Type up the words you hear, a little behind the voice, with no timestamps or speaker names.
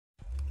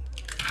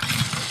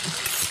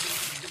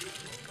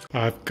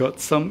I've got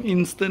some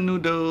instant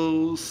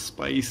noodles,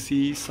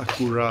 spicy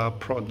sakura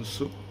prawn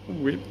soup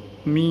with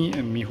mee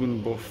and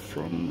meehun, both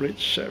from Red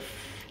Chef.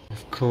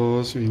 Of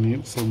course, we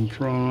need some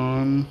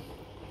prawn,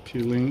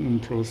 peeling in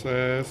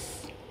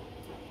process.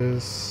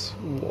 This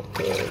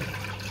water.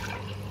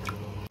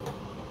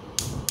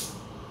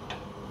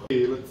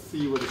 Okay, let's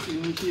see what is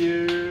in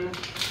here.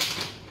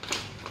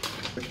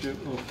 Packet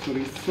of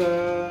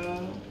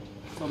harissa,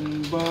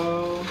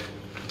 sambal,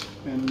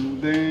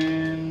 and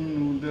then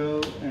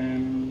noodle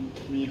and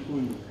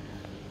meehun.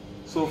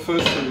 So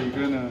first we're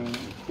gonna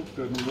cook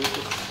the noodles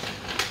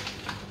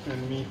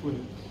and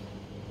meehun.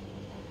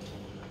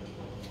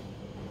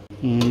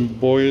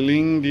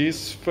 Boiling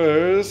this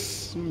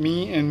first,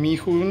 mee and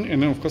meehun,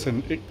 and then of course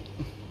an egg.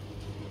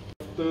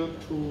 After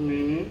 2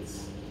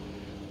 minutes,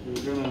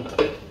 we're gonna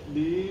take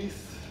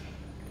this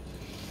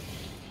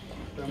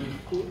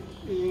and put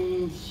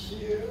in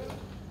here.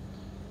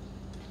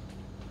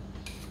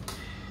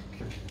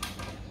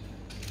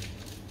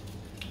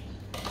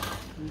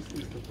 This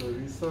is the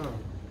harissa.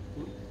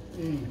 Put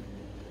in.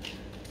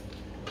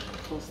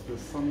 Toss the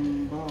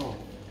sambal.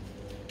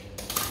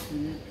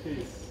 Chili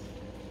paste.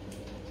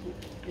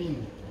 Put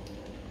in.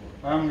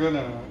 I'm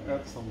gonna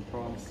add some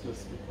prawns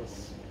just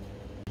because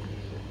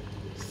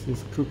this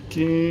is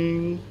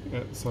cooking.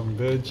 Add some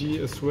veggie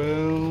as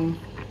well.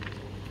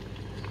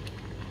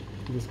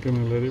 Just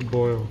gonna let it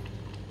boil.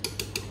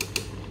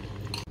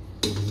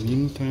 In the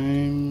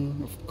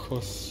meantime, of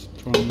course,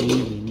 from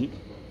me we need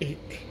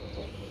egg.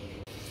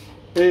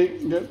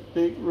 Get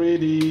egg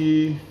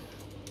ready.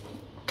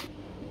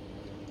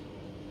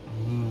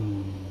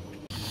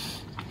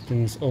 I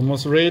think it's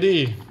almost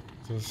ready.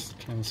 Just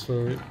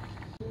transfer it.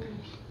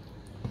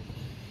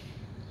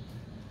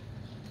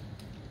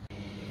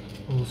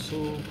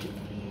 Also put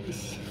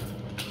this.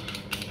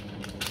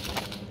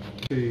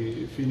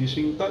 Okay,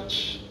 finishing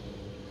touch.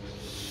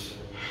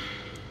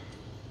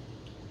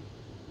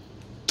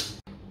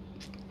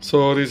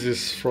 So this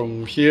is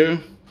from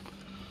here.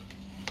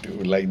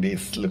 Do like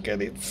this, look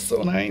at it,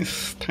 so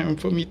nice. Time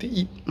for me to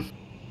eat.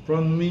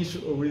 Prawn mee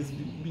should always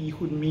be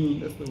meehun mee,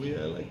 that's the way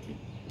I like it.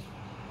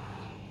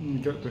 You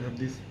got to have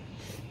this.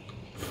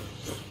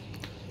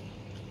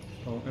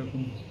 Oh,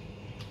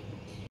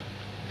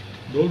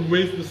 don't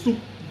waste the soup.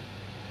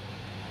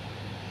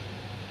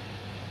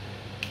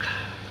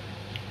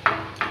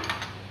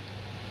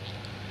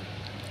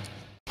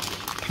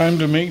 Time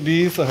to make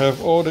this. I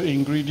have all the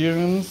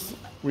ingredients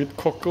with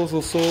cockles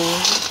also.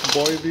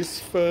 Boil this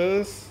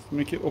first,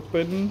 make it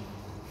open.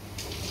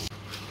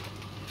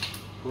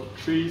 Got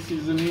 3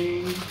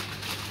 seasonings.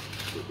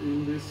 Put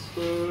in this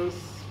first.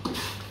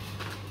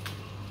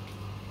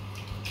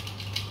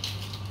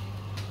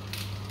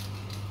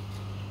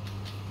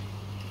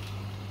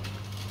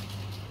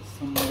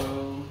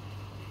 Sambal.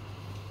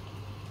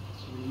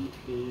 Chili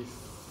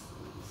paste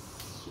is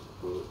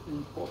super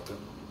important.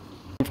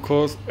 Of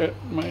course, add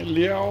my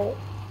liao,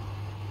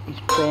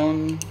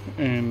 prawn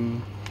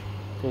and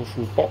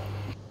tofu pork.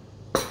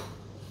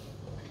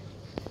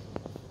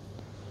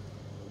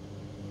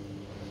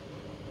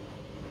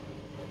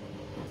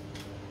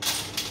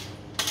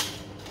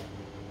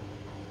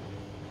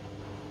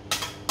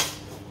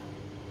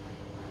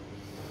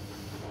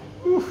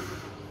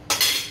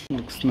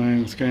 Looks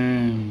nice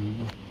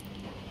again.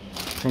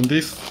 From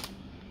this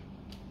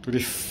to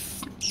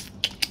this.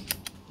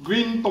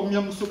 Green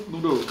tomyam soup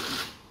noodle.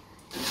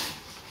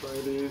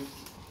 Try this.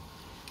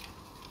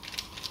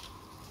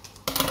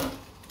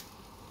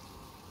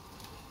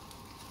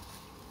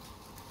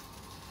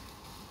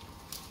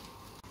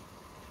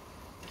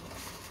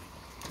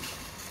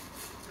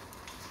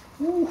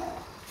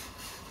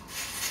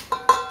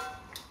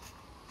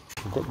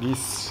 Got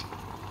this.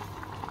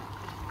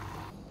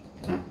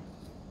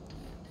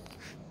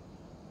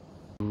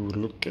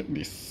 Look at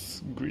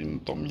this green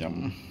tom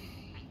yum.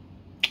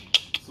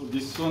 So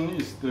this one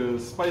is the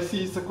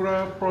spicy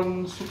sakura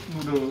prawn soup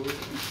noodle.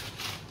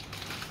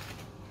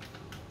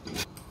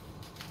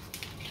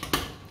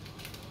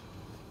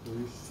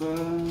 Harissa,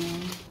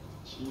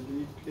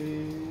 chili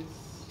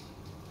paste,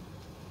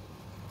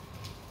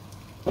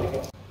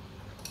 put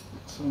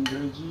some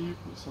veggie,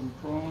 put some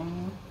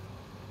prawn.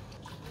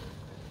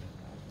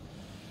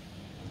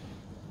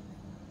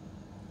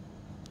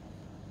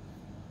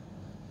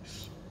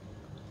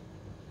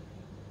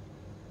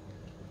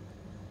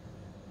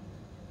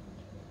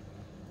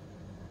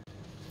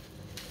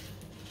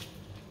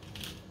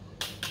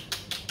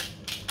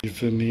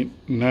 Isn't it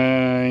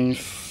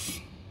nice?